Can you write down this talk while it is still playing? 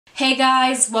Hey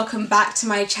guys, welcome back to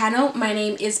my channel. My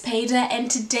name is Payda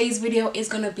and today's video is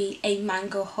going to be a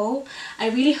Mango haul. I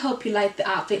really hope you like the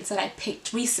outfits that I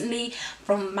picked recently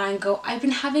from Mango. I've been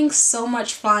having so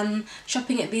much fun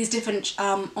shopping at these different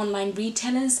online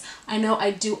retailers. I know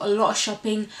I do a lot of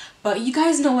shopping, but you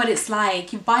guys know what it's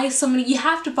like. You buy so many, you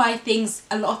have to buy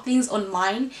a lot of things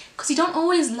online because you don't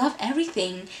always love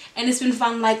everything. And it's been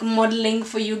fun like modeling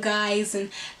for you guys and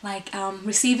like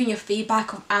receiving your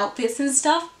feedback of outfits and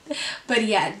stuff. But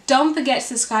yeah, don't forget to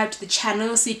subscribe to the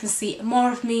channel so you can see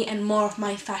more of me and more of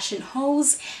my fashion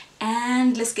hauls.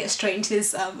 And let's get straight into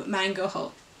this Mango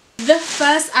haul. The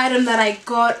first item that I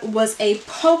got was a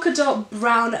polka dot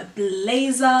brown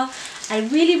blazer. I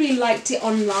really liked it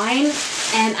online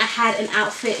and I had an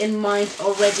outfit in mind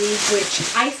already which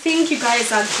I think you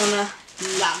guys are gonna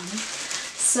love.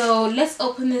 So let's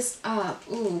open this up.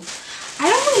 Ooh, I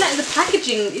don't really like the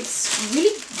packaging. It's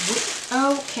really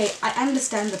okay, I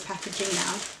understand the packaging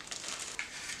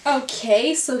now.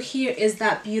 Okay, so here is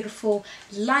that beautiful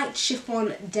light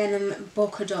chiffon denim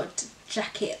polka dot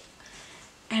jacket.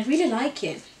 I really like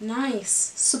it.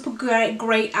 Nice. Super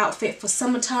great outfit for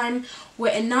summertime.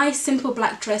 Wear a nice simple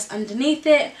black dress underneath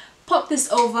it. Pop this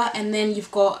over and then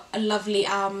you've got a lovely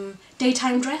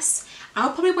daytime dress.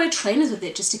 I'll probably wear trainers with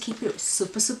it just to keep it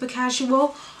super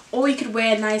casual. Or you could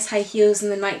wear nice high heels in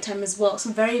the nighttime as well.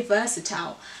 So very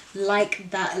versatile.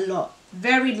 Like that a lot.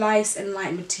 Very nice and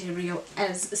light material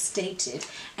as stated.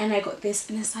 And I got this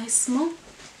in a size small.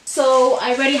 So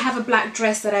I already have a black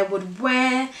dress that I would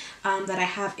wear, that I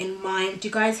have in mind.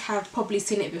 You guys have probably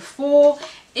seen it before.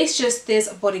 It's just this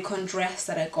bodycon dress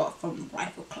that I got from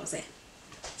Rifle Closet.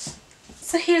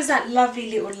 So here's that lovely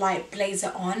little light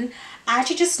blazer on. I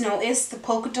actually just noticed the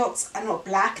polka dots are not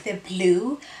black, they're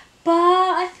blue. But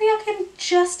I think I can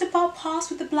just about pass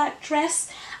with the black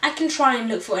dress. I can try and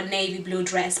look for a navy blue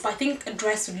dress, but I think a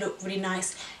dress would look really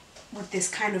nice with this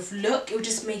kind of look. It would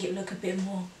just make it look a bit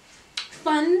more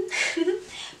fun.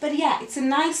 But yeah, it's a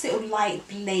nice little light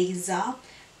blazer,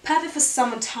 perfect for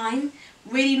summertime.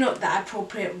 Really not that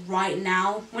appropriate right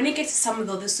now. When it gets to summer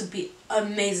though, this would be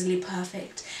amazingly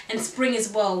perfect. And spring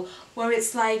as well, where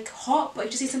it's like hot but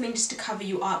you just need something just to cover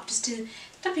you up, just to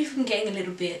stop you from getting a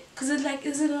little bit, because it's like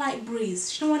it's a light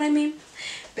breeze, you know what I mean?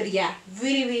 But yeah,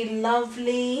 really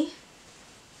lovely,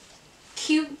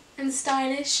 cute and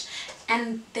stylish.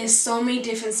 And there's so many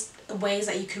different ways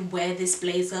that you could wear this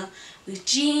blazer, with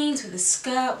jeans, with a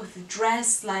skirt, with a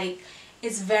dress. Like,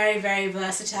 it's very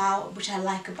versatile, which I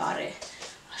like about it.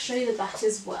 I'll show you the back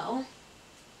as well.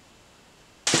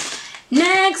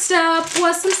 Next up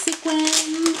was some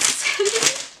sequins.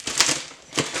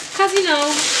 Because you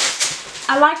know,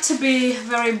 I like to be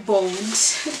very bold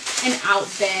and out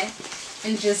there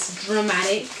and just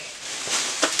dramatic.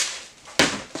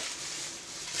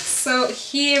 So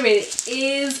here it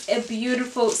is, a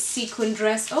beautiful sequin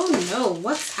dress. Oh no,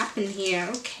 what's happened here?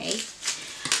 Okay.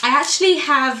 I actually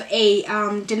have a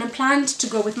dinner planned to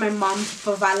go with my mum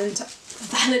for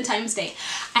Valentine's Day.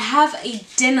 I have a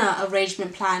dinner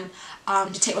arrangement planned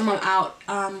to take my mum out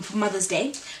for Mother's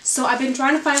Day. So I've been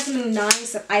trying to find something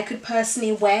nice that I could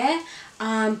personally wear.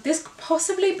 This could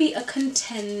possibly be a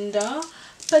contender,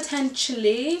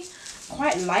 potentially.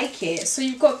 Quite like it. So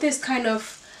you've got this kind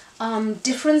of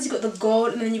difference. You've got the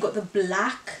gold and then you've got the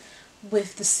black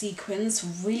with the sequins.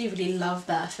 Really love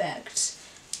that effect.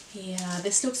 Yeah,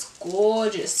 this looks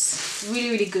gorgeous.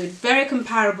 Really good. Very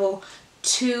comparable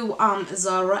to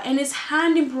Zara, and it's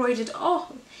hand embroidered.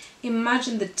 Oh,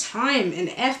 imagine the time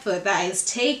and effort that is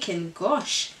taken.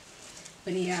 Gosh.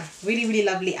 But yeah, really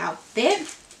lovely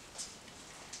outfit.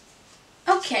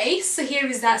 Okay, so here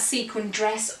is that sequin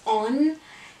dress on.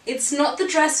 It's not the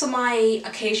dress for my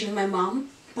occasion with my mum,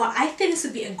 but I think this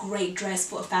would be a great dress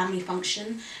for a family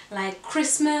function, like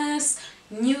Christmas,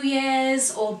 New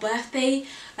Year's or birthday,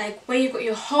 like where you've got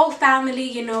your whole family,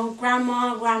 you know,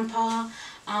 grandma, grandpa,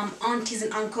 aunties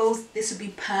and uncles. This would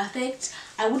be perfect.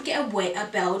 I would get a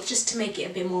belt just to make it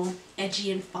a bit more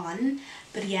edgy and fun.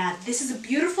 But yeah, this is a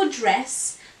beautiful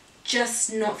dress,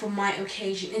 just not for my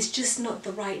occasion. It's just not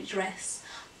the right dress.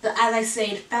 But as I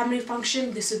said, family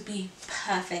function, this would be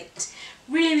perfect.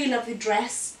 Really lovely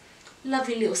dress.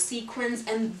 Lovely little sequins,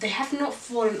 and they have not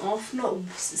fallen off, not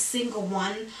a single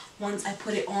one, once I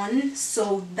put it on.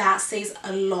 So that says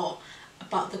a lot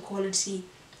about the quality.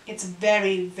 It's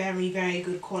very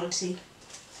good quality.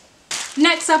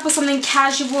 Next up was something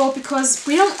casual, because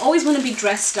we don't always want to be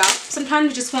dressed up. Sometimes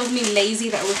we just want to be lazy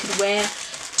that we could wear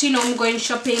to, you know, I'm going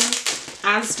shopping,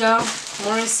 Asda,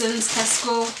 Morrison's,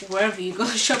 Tesco, wherever you go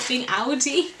shopping,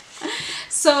 Aldi.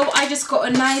 So I just got a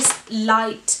nice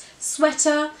light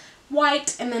sweater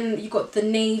white, and then you got the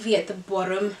navy at the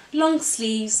bottom, long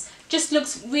sleeves. Just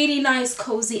looks really nice,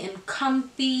 cozy and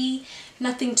comfy.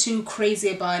 Nothing too crazy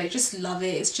about it, just love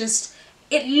it. It's just,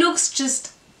 it looks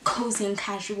just cozy and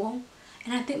casual,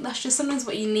 and I think that's just sometimes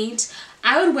what you need.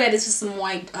 I would wear this with some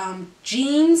white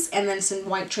jeans and then some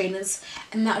white trainers,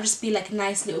 and that would just be like a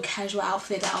nice little casual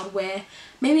outfit that I would wear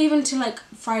maybe even to like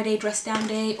Friday dress down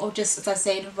day, or just, as I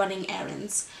said, running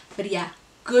errands. But yeah,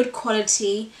 good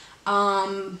quality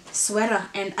sweater,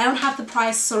 and I don't have the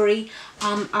price, sorry.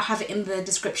 I'll have it in the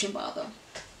description bar though.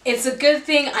 It's a good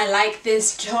thing I like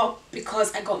this top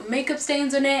because I got makeup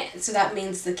stains on it, so that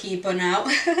means the keeper now.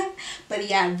 But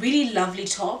yeah, really lovely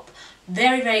top,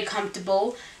 very very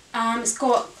comfortable. It's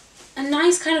got a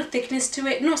nice kind of thickness to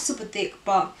it, not super thick,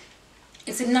 but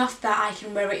it's enough that I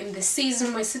can wear it in this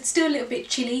season where it's still a little bit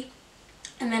chilly,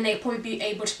 and then I'll probably be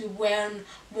able to be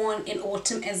worn in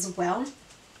autumn as well.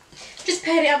 Just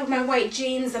paired it up with my white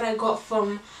jeans that I got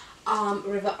from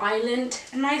River Island.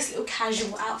 A nice little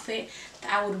casual outfit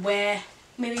that I would wear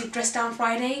maybe dress down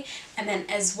Friday, and then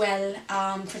as well if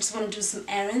I just want to do some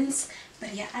errands.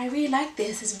 But yeah, I really like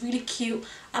this. It's really cute.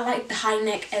 I like the high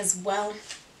neck as well.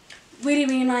 Really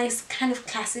really nice, kind of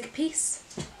classic piece.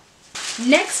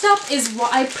 Next up is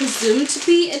what I presume to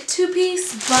be a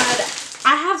two-piece, but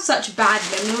I have such bad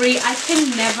memory. I can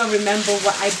never remember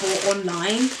what I bought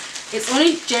online. It's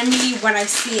only generally when I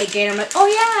see it again I'm like, oh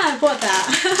yeah, I bought that.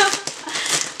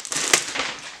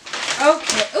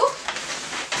 Okay. Oh,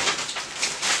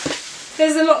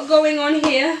 there's a lot going on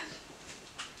here.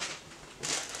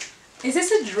 Is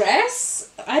this a dress?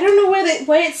 I don't know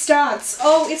where it starts.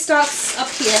 Oh, it starts up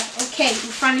here. Okay,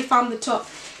 we finally found the top.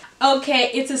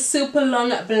 Okay, it's a super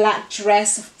long black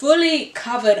dress, fully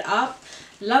covered up.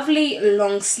 Lovely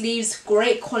long sleeves,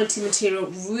 great quality material,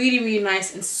 really really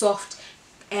nice and soft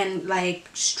and like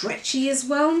stretchy as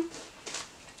well.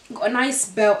 Got a nice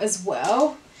belt as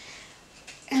well.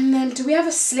 And then do we have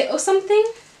a slit or something?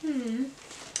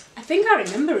 I think I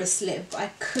remember a slit, but I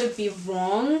could be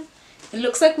wrong. It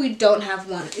looks like we don't have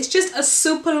one. It's just a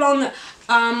super long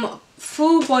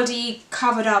full body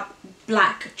covered up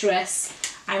black dress.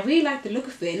 I really like the look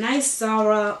of it. Nice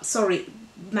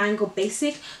Mango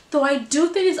basic, though I do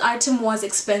think this item was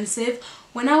expensive.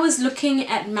 When I was looking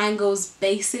at Mango's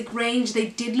basic range, they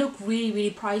did look really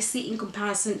really pricey in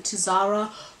comparison to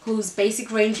Zara, whose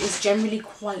basic range is generally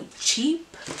quite cheap.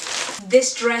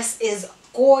 This dress is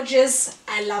gorgeous.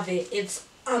 I love it. It's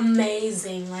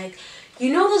amazing. Like,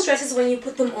 you know those dresses when you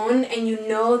put them on and you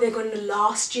know they're going to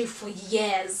last you for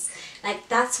years? Like,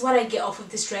 that's what I get off of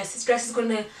this dress. This dress is going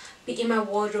to be in my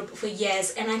wardrobe for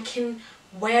years, and I can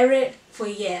wear it for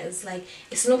years. Like,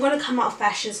 it's not going to come out of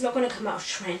fashion, it's not going to come out of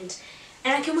trend,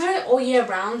 and I can wear it all year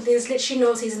round. There's literally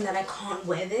no season that I can't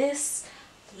wear this.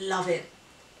 Love it.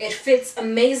 It fits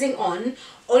amazing on.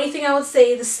 Only thing I would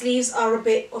say, the sleeves are a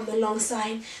bit on the long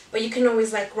side, but you can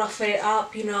always like ruffle it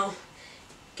up, you know,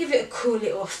 give it a cool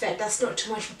little effect. That's not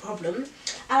too much of a problem.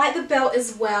 I like the belt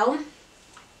as well.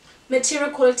 Material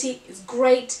quality is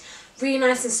great, really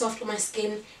nice and soft on my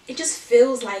skin. It just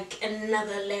feels like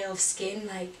another layer of skin.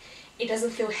 Like, it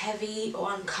doesn't feel heavy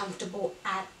or uncomfortable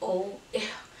at all.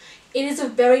 It is a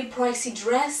very pricey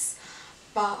dress,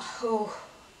 but oh,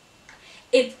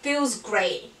 it feels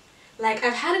great. Like,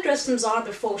 I've had a dress from Zara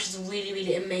before which is really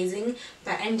really amazing,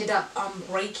 but I ended up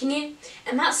breaking it,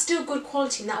 and that's still good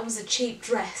quality and that was a cheap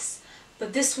dress.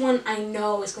 But this one I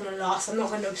know is going to last. I'm not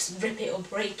going to rip it or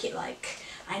break it. Like,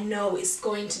 I know it's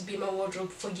going to be my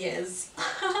wardrobe for years.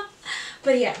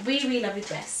 But yeah, really really lovely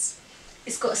dress.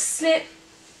 It's got a slit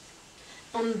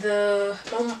on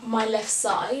my left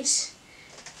side.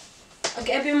 I'll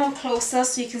get a bit more closer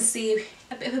so you can see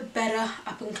a bit of a better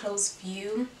up and close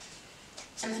view,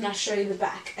 and then I'll show you the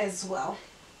back as well.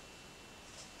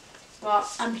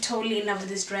 But I'm totally in love with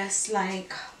this dress.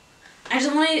 Like, I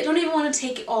don't even want to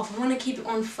take it off. I want to keep it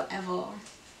on forever.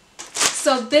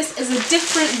 So this is a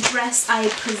different dress, I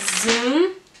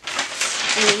presume.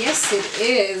 And yes, it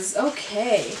is.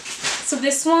 Okay. So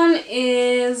this one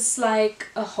is like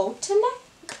a halter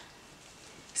neck.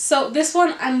 So this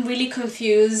one, I'm really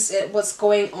confused at what's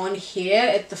going on here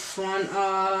at the front.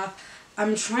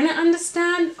 I'm trying to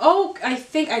understand. Oh, I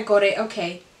think I got it.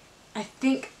 Okay. I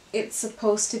think it's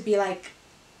supposed to be like,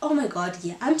 oh my god,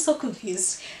 yeah, I'm so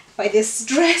confused by this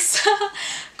dress.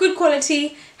 Good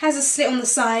quality, has a slit on the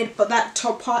side, but that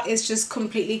top part is just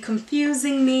completely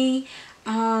confusing me.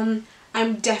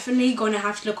 I'm definitely going to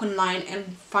have to look online and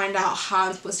find out how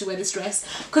I'm supposed to wear this dress,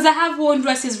 because I have worn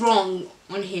dresses wrong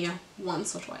on here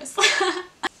once or twice.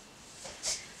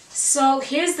 So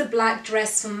here's the black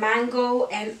dress from Mango,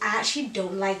 and I actually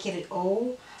don't like it at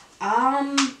all.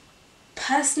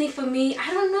 personally for me,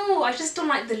 I don't know, I just don't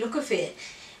like the look of it.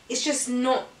 It's just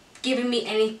not giving me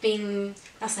anything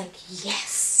that's like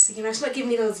yes, you know, it's not giving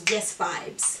me those yes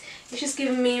vibes. It's just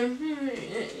giving me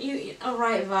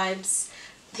alright vibes.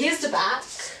 Here's the back.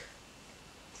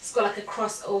 It's got like a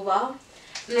crossover,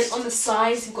 and then on the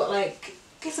sides you've got like,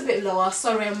 it's a bit lower,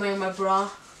 sorry I'm wearing my bra,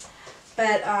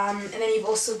 but and then you've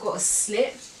also got a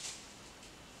slit.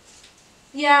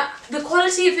 Yeah, the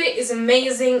quality of it is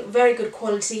amazing, very good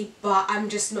quality, but I'm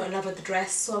just not in love with the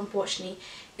dress, so unfortunately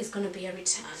it's gonna be a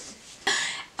return.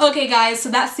 Okay guys,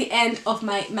 so that's the end of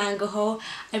my mango haul.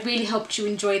 I really hope you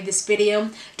enjoyed this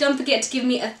video. Don't forget to give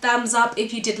me a thumbs up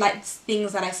if you did like the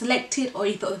things that I selected or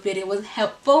you thought the video was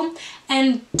helpful.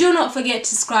 And do not forget to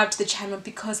subscribe to the channel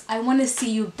because I want to see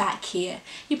you back here.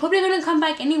 You're probably going to come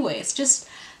back anyways. Just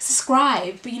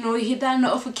subscribe, you know, hit that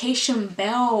notification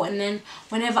bell, and then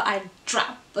whenever I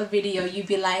drop a video you'll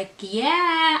be like,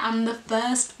 yeah, I'm the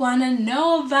first one to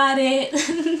know about it.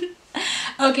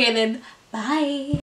 Okay then, bye.